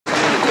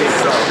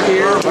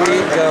Here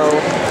we go.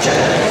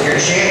 Your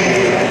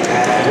champion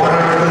at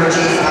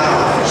 113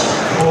 pounds,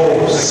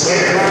 Beau,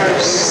 Cincinnati,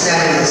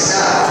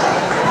 LaSalle.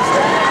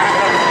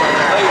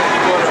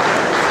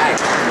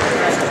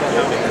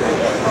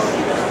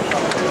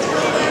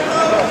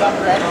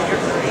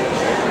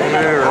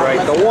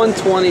 Alright, the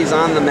 120's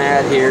on the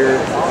mat here.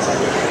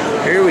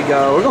 Here we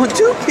go. We're going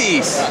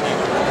two-piece.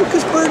 Look,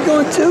 this Byrd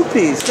going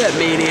two-piece. That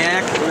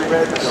maniac.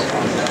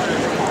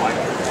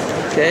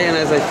 Okay, and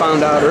as I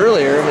found out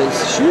earlier,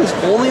 his shoe is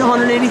only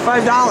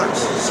 $185.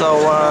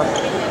 So,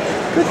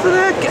 good for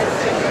that guy.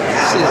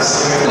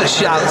 Let's get a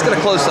shot. Let's get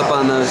a close-up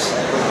on those.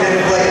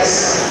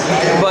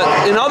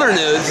 But in other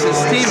news, his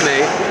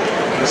teammate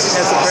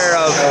has a pair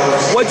of,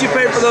 what'd you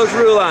pay for those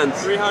Rulons?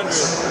 300.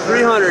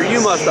 300.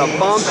 You must have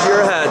bumped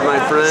your head, my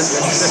friend.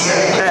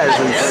 That is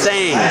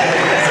insane.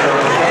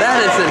 That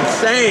is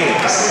insane.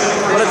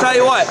 But I'll tell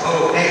you what,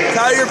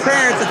 tell your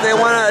parents if they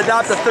want to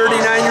adopt a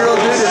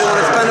 39-year-old dude and they want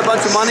to spend a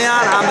bunch of money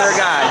on, I'm their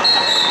guy.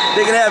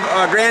 They can have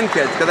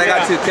grandkids, because I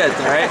got 2 kids,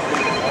 all right?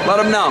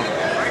 Let them know.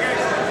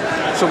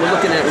 So we're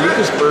looking at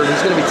Lucas Byrd, who's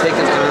going to be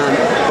taking on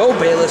Beau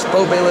Bayless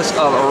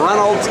of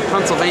Reynolds,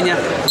 Pennsylvania.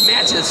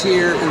 Matches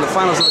here in the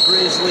finals of the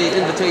Grizzly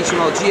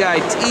Invitational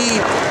GIT.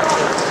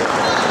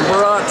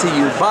 Brought to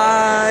you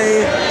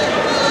by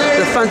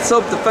Defend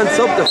Soap, defend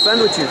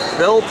what you've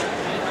built.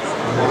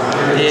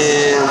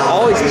 And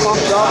always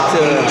pumped up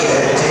to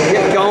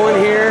get going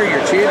here.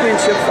 Your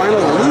championship final,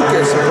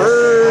 Lucas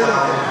Byrd.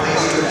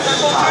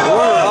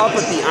 Runner-up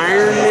at the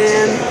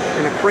Ironman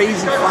in a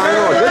crazy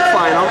final, a good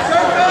final.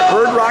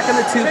 Byrd rocking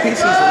the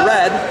 2-piece, he's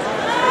red.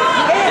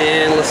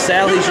 And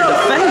LaSalle, he's your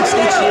defending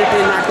state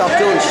champion, knocked off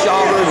Dylan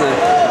Shawver in the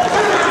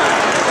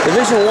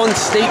Division I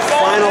state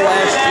final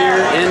last year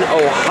in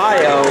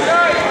Ohio.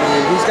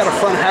 And he's got a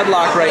front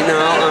headlock right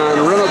now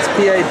on Reynolds,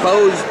 PA,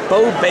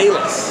 Beau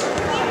Bayless.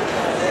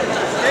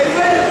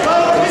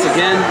 Once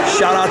again,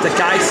 shout out to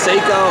Guy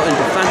Seiko and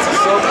Defensive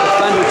Soap,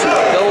 defend what you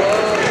built.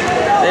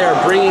 They are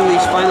bringing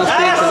these finals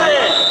for you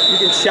tonight. You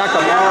can check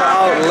them all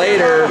out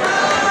later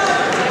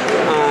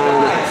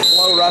on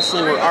Flow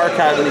Wrestling. We're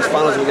archiving these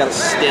finals. We got a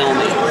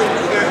stalemate.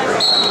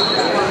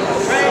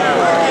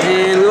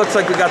 And it looks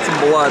like we got some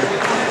blood.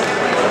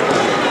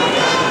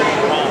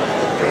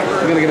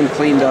 I'm gonna get them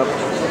cleaned up.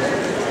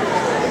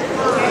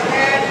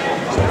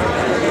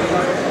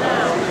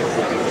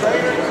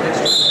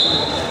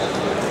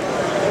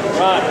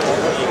 Run.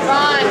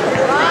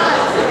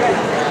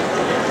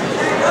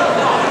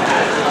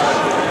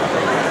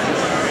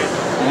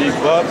 Need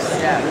buffs?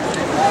 Yeah.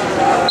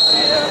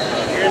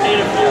 You're gonna need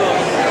a few.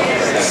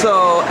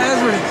 So,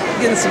 as we're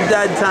getting some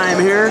dead time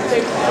here,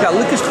 we've got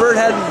Lucas Byrd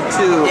heading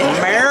to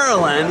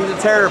Maryland. He's a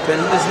terrapin.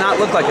 He does not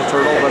look like a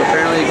turtle, but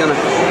apparently he's gonna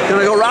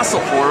go wrestle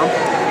for him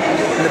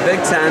in the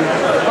Big Ten,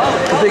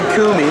 the Big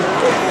Kumi.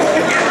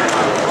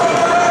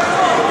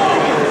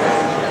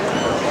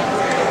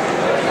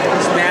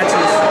 This match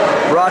is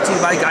brought to you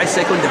by Guy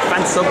Seiko and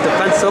Defend Soap,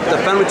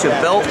 defend what you've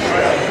built.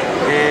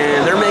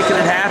 And they're making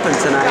it happen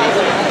tonight.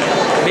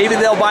 Maybe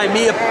they'll buy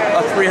me a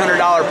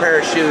 $300 pair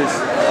of shoes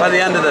by the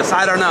end of this.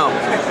 I don't know.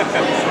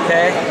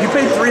 Okay? You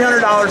paid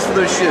 $300 for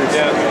those shoes.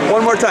 Yeah.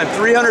 One more time,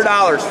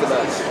 $300 for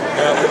those.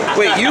 Yeah.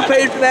 Wait, you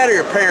paid for that or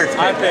your parents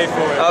paid? I paid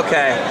for it.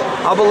 Okay.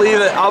 I'll believe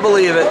it. I'll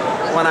believe it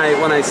when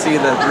I see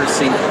the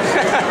receipt.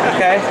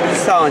 Okay? I'm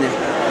just telling you.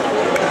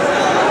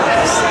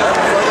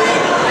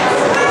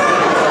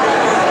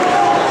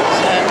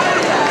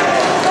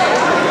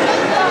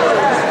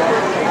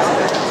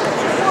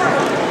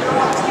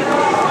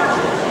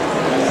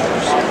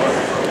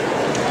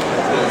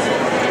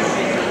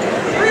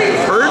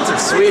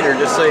 Sweeter,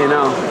 just so you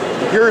know.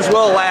 Yours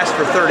will last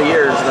for 30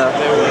 years, though.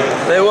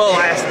 They will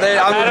last.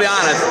 I'm gonna be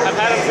honest. I've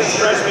had them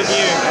since freshman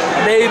year.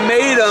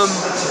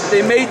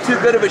 They made too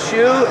good of a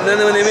shoe, and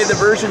then when they made the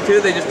version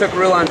 2, they just took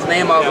Rulon's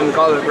name off and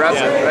called it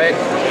aggressive, right?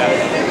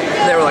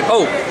 Yeah. They were like,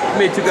 oh, you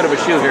made too good of a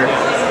shoe here.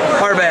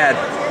 Our bad.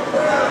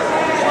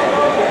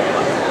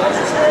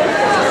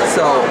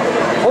 So,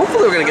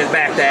 hopefully we're gonna get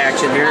back to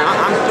action here.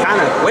 I'm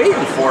kind of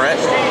waiting for it.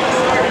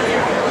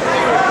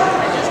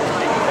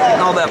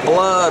 Getting all that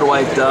blood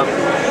wiped up.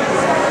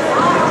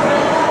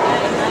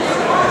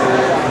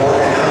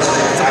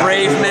 It's a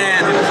brave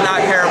man who does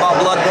not care about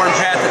bloodborne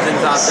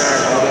pathogens out there.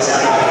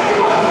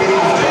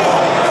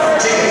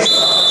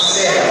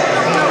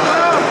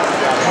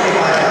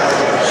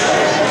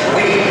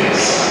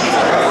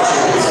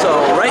 So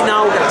right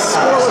now we've got a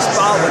scoreless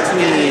bout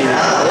between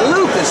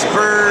Lucas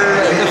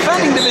Byrd,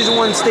 defending Division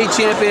I state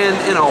champion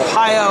in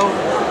Ohio,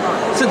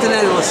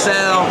 Cincinnati,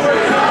 LaSalle.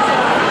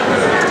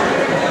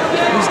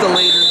 Who's the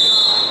leader?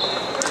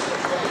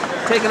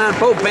 Taking on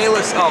Beau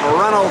Bayless of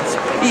Reynolds,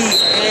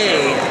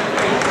 PA.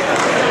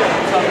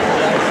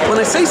 When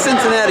I say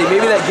Cincinnati,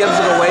 maybe that gives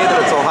it away that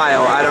it's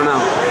Ohio. I don't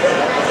know.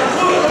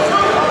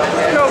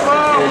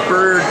 And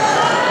Byrd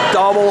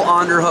double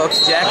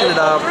underhooks, jacking it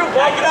up.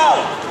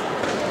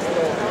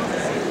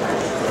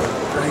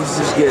 He's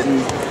just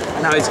getting,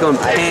 now he's going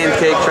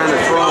pancake, trying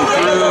to throw him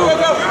through.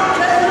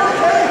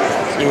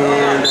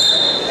 And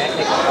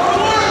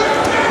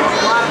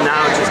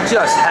now just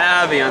just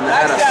heavy on the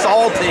head,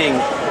 assaulting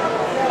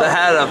the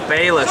head of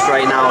Bayless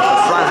right now with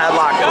the front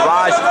headlock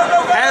barrage.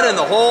 Head in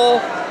the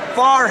hole,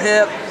 far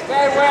hip.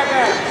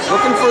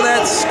 Looking for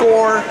that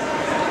score.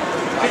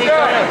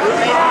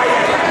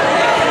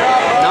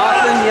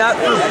 Nothing yet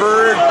for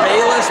Byrd.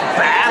 Bayless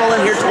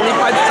battling here, 25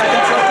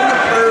 seconds left in the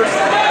first.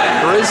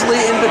 Grizzly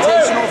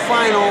Invitational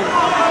Final.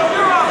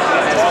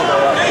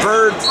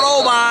 Byrd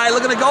throw by,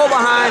 looking to go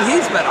behind.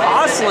 He's been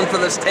hustling for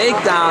this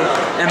takedown,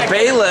 and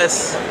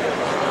Bayless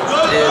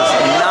is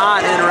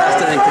not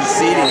interested in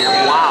conceding it.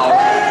 Wow.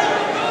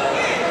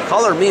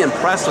 Color me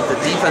impressed with the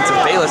defense of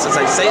Bayless as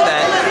I say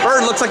that.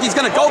 Byrd looks like he's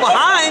going to go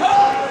behind,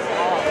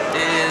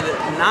 and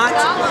not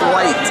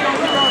quite.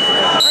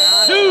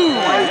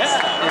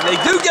 And they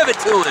do give it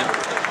to him.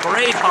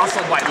 Great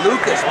hustle by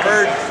Lucas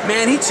Byrd.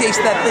 Man, he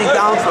chased that thing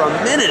down for a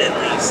minute at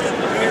least.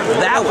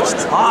 That was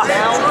tough.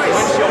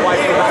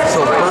 So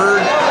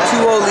Byrd,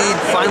 2-0 lead,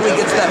 finally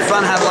gets that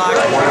front headlock.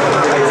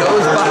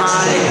 Goes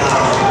behind.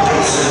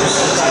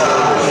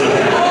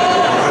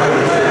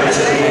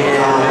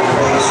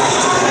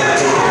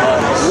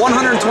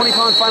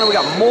 120-pound final. We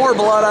got more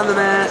blood on the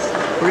mat.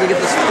 We're going to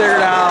get this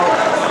figured out.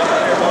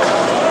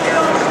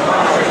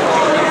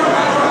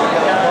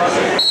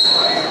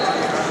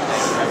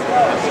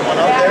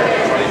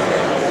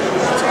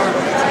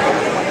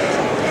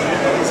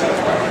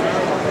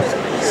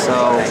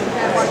 So,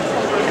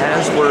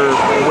 as we're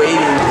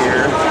waiting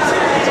here,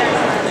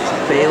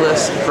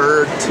 Bayless,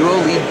 Byrd,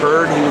 2-0 lead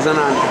Byrd. He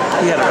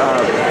had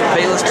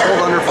Bayless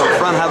pulled under for a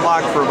front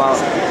headlock for about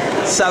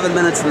 7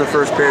 minutes in the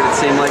first period, it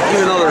seemed like,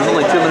 even though there's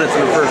only 2 minutes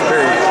in the first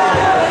period.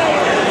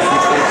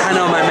 I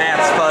know my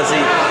math's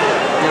fuzzy.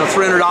 You know,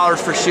 $300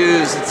 for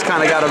shoes, it's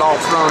kind of got it all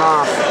thrown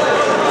off.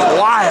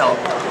 Wild.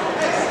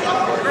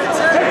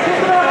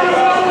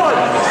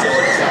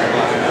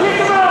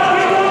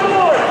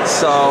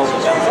 So,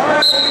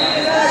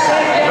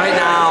 right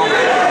now,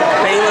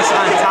 Bayless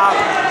on top,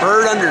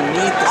 Byrd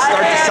underneath to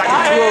start the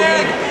second. 2-0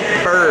 lead,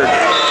 Byrd.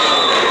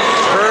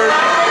 Byrd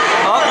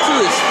up to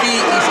his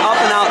feet, he's up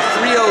and out,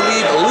 3-0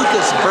 lead,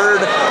 Lucas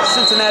Byrd,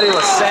 Cincinnati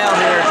LaSalle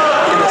here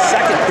in the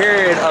second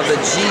period of the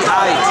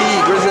GIT,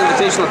 Grizzly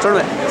Invitational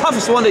Tournament.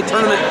 Toughest one-day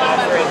tournament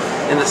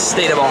in the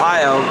state of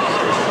Ohio.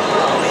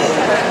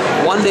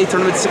 One-day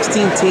tournament,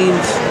 16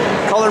 teams,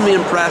 color me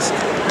impressed.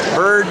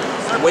 Byrd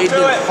waded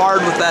in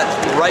hard with that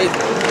right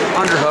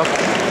underhook.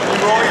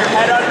 Roll your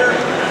head under.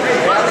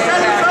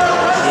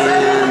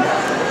 And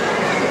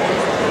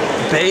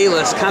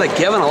Bayless kind of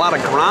giving a lot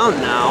of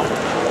ground now.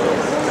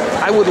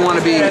 I wouldn't want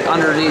to be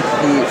underneath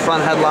the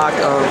front headlock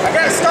of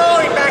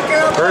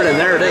Byrd, and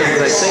there it is.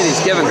 As I say, he's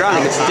giving ground.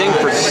 He gets dinged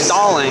for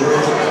stalling.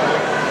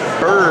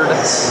 Byrd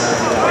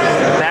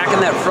back in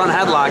that front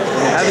headlock,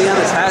 heavy on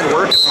his head,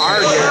 working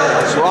hard here.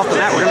 We're off the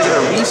mat. We're going to get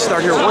a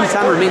restart here. 1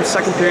 time remains,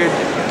 second period.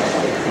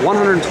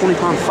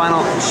 120-pound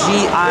final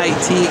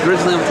GIT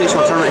Grizzly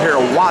Invitational Tournament here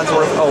in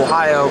Wadsworth,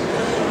 Ohio.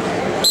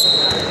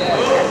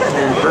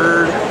 And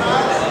Byrd,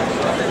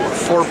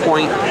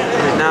 4-point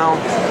right now.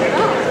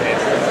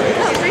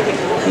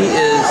 He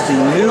is the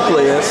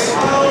nucleus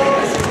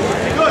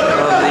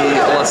of the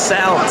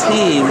LaSalle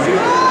team.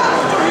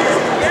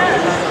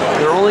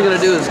 They're only going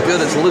to do as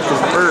good as Lucas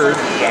Byrd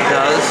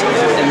does,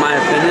 in my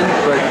opinion,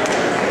 but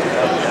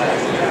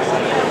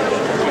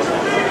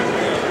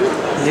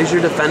here's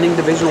your defending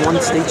Division I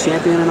state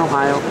champion in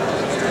Ohio.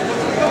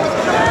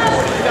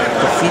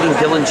 Defeating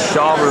Dylan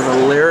Shaw of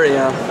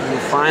Valeria in the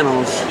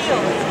finals.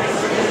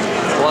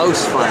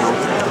 Close final.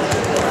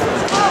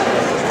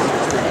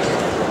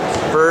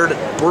 Byrd,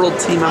 world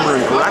team member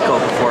in Greco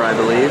before, I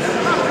believe.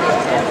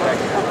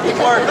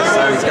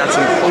 So he's got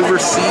some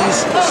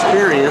overseas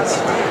experience.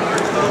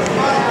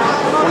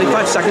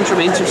 25 seconds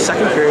remains your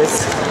second period.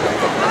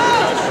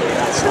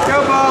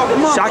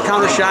 Shot,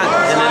 counter shot,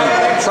 and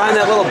then trying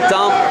that little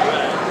dump.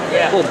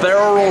 Little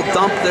barrel roll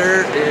dump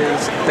there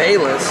is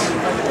Bayless.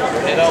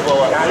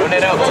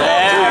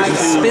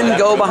 Spin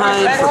go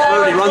behind for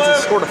Byrd. He runs his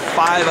score to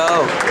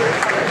 5-0.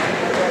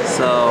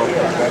 So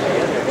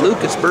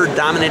Lucas Byrd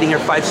dominating here.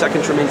 5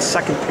 seconds remains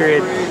second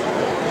period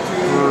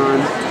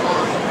on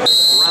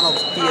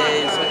Reynolds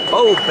PAs.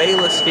 Oh,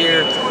 Bayless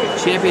here.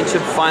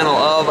 Championship final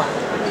of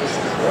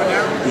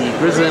the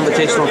Grizzly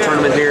Invitational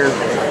Tournament here.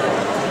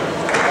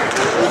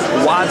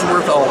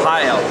 Wadsworth,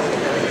 Ohio.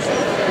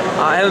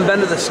 I haven't been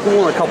to the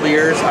school in a couple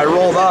years. I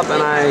rolled up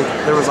and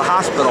there was a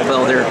hospital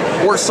built here,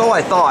 or so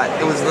I thought.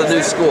 It was the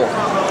new school.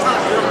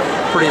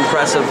 Pretty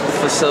impressive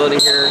facility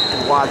here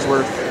in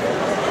Wadsworth.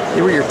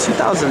 They were your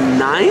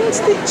 2009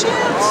 state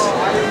champs?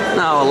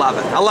 No,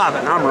 11.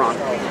 11, I'm wrong.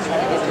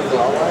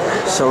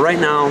 So right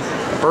now,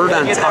 Byrd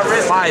on top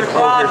 5-0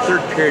 here,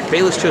 third period.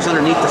 Bayless chose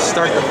underneath to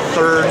start the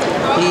third.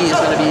 He is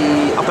going to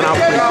be up and out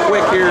pretty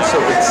quick here, so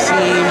it would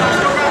seem.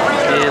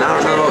 And I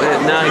don't know,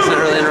 now he's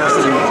not really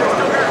interested in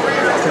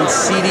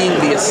conceding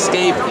the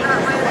escape.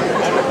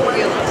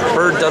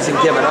 Byrd doesn't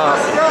give it up.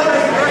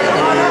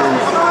 And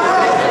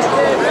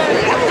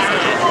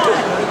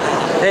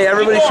hey,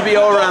 everybody should be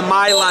over on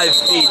my live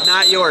feed,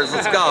 not yours.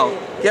 Let's go.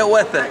 Get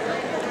with it.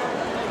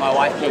 My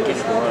wife can't get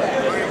it to work.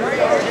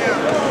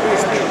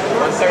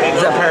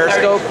 Is that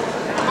Periscope?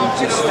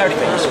 Just 30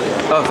 minutes.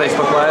 Oh,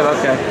 Facebook Live?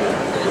 Okay.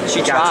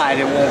 She tried,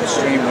 it won't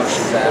stream where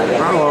she's at.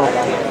 Oh, well.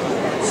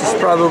 This is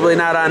probably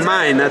not on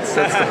mine. That's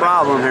the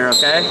problem here,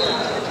 okay?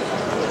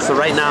 So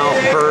right now,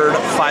 Byrd,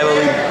 5-0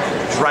 lead,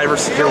 driver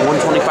secure,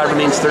 125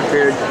 remains third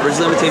period.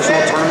 Grizzly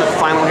Invitational Tournament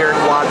final here at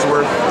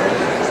Wadsworth.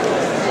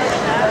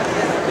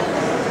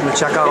 I'm gonna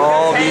check out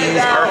all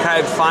these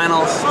archived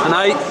finals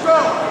tonight.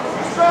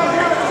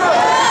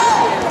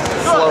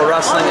 Flow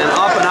wrestling and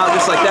up and out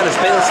just like that is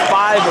Bayless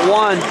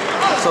 5-1.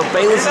 So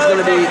Bayless is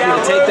gonna be a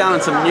takedown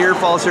and some near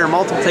falls here,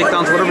 multiple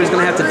takedowns, whatever he's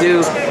gonna have to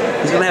do.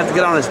 He's gonna have to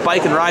get on his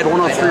bike and ride.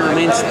 103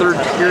 remains third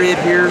period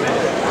here.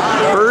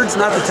 Byrd's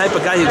not the type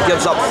of guy who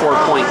gives up 4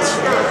 points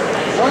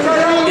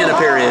in a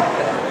period.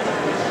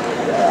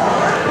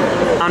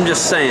 I'm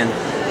just saying.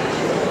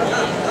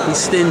 He's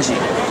stingy.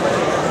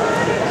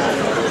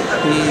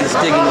 He's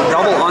digging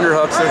double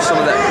underhooks. There's some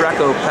of that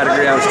Greco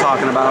pedigree I was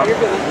talking about.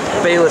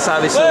 Bayless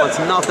obviously wants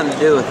nothing to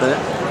do with it.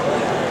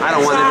 I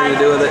don't want anything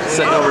to do with it.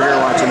 Sitting over here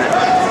watching it.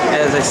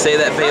 As I say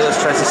that, Bayless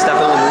tries to step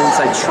in with an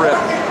inside trip.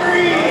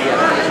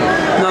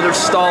 Another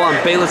stall on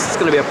Bayless. It's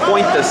going to be a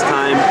point this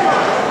time.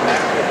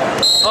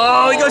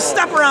 Oh, he goes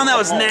step around. That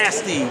was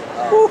nasty.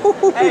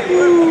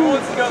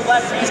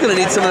 He's going to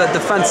need some of that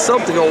defense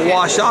soap to go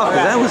wash off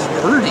because that was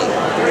dirty.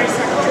 Good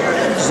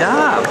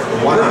job.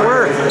 Good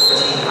work.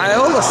 I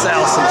owe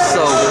LaSalle some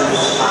soap.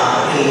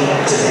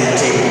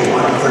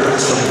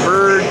 So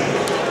Byrd,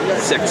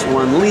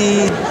 6-1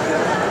 lead.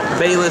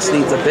 Bayless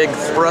needs a big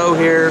throw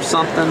here,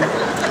 something.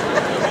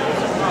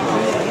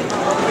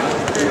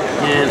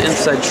 And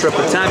inside trip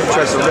attempt, he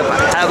tries to rip a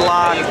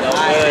headlock.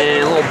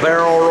 And a little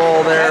barrel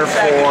roll there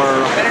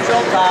for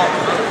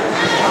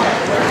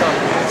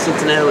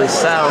Cincinnati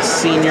LaSalle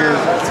senior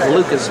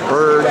Lucas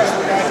Byrd.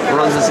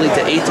 Runs his lead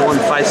to 8-1,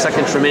 5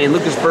 seconds remain.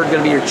 Lucas Byrd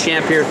going to be your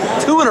champ here.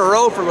 2 in a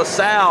row for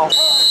LaSalle.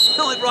 He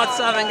only brought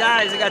 7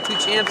 guys. They got 2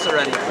 champs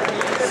already.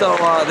 So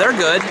they're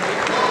good.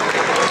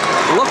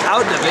 Look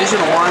out, Division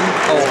I,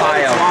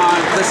 Ohio.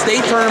 The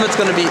state tournament's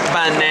going to be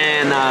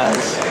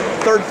bananas.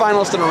 3rd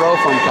finalist in a row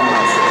for him coming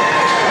up.